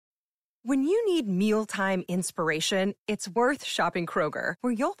When you need mealtime inspiration, it's worth shopping Kroger,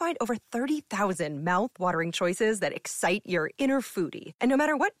 where you'll find over 30,000 mouth-watering choices that excite your inner foodie. And no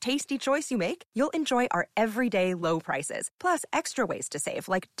matter what tasty choice you make, you'll enjoy our everyday low prices, plus extra ways to save,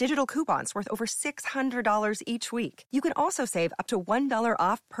 like digital coupons worth over $600 each week. You can also save up to $1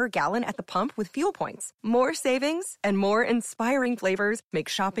 off per gallon at the pump with fuel points. More savings and more inspiring flavors make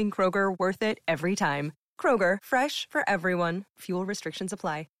shopping Kroger worth it every time. Kroger, fresh for everyone. Fuel restrictions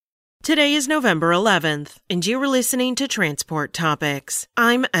apply. Today is November 11th, and you are listening to Transport Topics.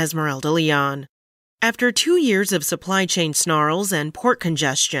 I'm Esmeralda Leon. After 2 years of supply chain snarls and port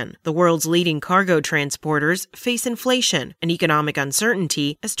congestion, the world's leading cargo transporters face inflation and economic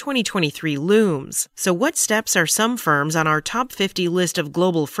uncertainty as 2023 looms. So what steps are some firms on our top 50 list of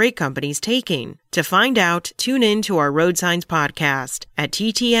global freight companies taking? To find out, tune in to our Road Signs podcast at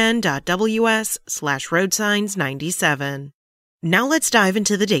ttn.ws/roadsigns97. Now let's dive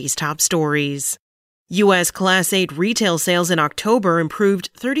into the day's top stories. U.S. Class 8 retail sales in October improved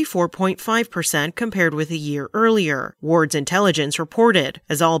 34.5% compared with a year earlier, Ward's Intelligence reported,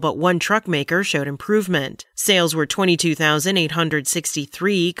 as all but one truck maker showed improvement. Sales were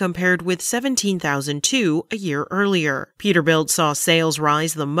 22,863 compared with 17,002 a year earlier. Peterbilt saw sales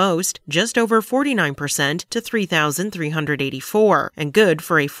rise the most, just over 49% to 3,384, and good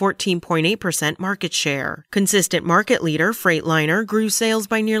for a 14.8% market share. Consistent market leader Freightliner grew sales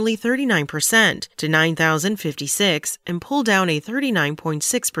by nearly 39% to 9,056 and pulled down a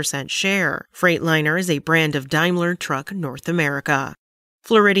 39.6% share. Freightliner is a brand of Daimler Truck North America.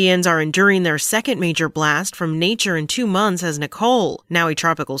 Floridians are enduring their second major blast from nature in 2 months as Nicole, now a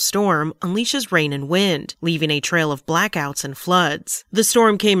tropical storm, unleashes rain and wind, leaving a trail of blackouts and floods. The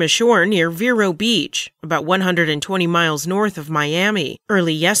storm came ashore near Vero Beach, about 120 miles north of Miami,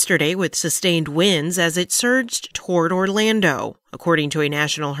 early yesterday with sustained winds as it surged toward Orlando, according to a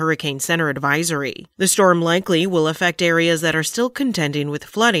National Hurricane Center advisory. The storm likely will affect areas that are still contending with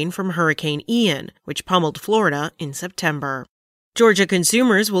flooding from Hurricane Ian, which pummeled Florida in September. Georgia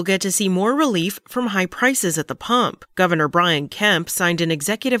consumers will get to see more relief from high prices at the pump. Governor Brian Kemp signed an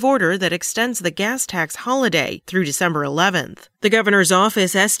executive order that extends the gas tax holiday through December 11th. The governor's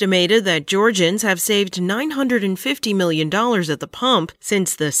office estimated that Georgians have saved $950 million at the pump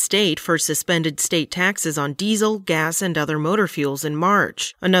since the state first suspended state taxes on diesel, gas, and other motor fuels in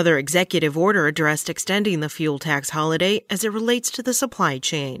March. Another executive order addressed extending the fuel tax holiday as it relates to the supply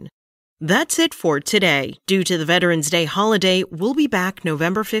chain. That's it for today. Due to the Veterans Day holiday, we'll be back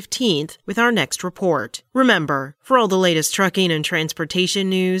November 15th with our next report. Remember, for all the latest trucking and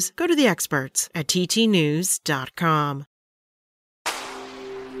transportation news, go to the experts at ttnews.com.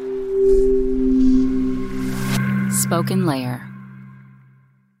 Spoken Layer.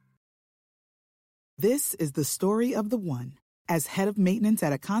 This is the story of the one. As head of maintenance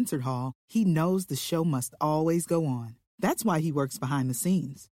at a concert hall, he knows the show must always go on. That's why he works behind the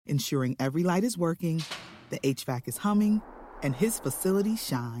scenes, ensuring every light is working, the HVAC is humming, and his facility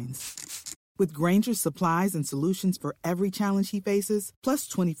shines. With Grainger's supplies and solutions for every challenge he faces, plus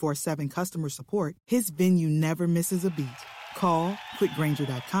 24/7 customer support, his venue never misses a beat. Call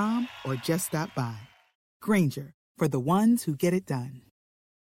quickgrainger.com or just stop by. Grainger, for the ones who get it done.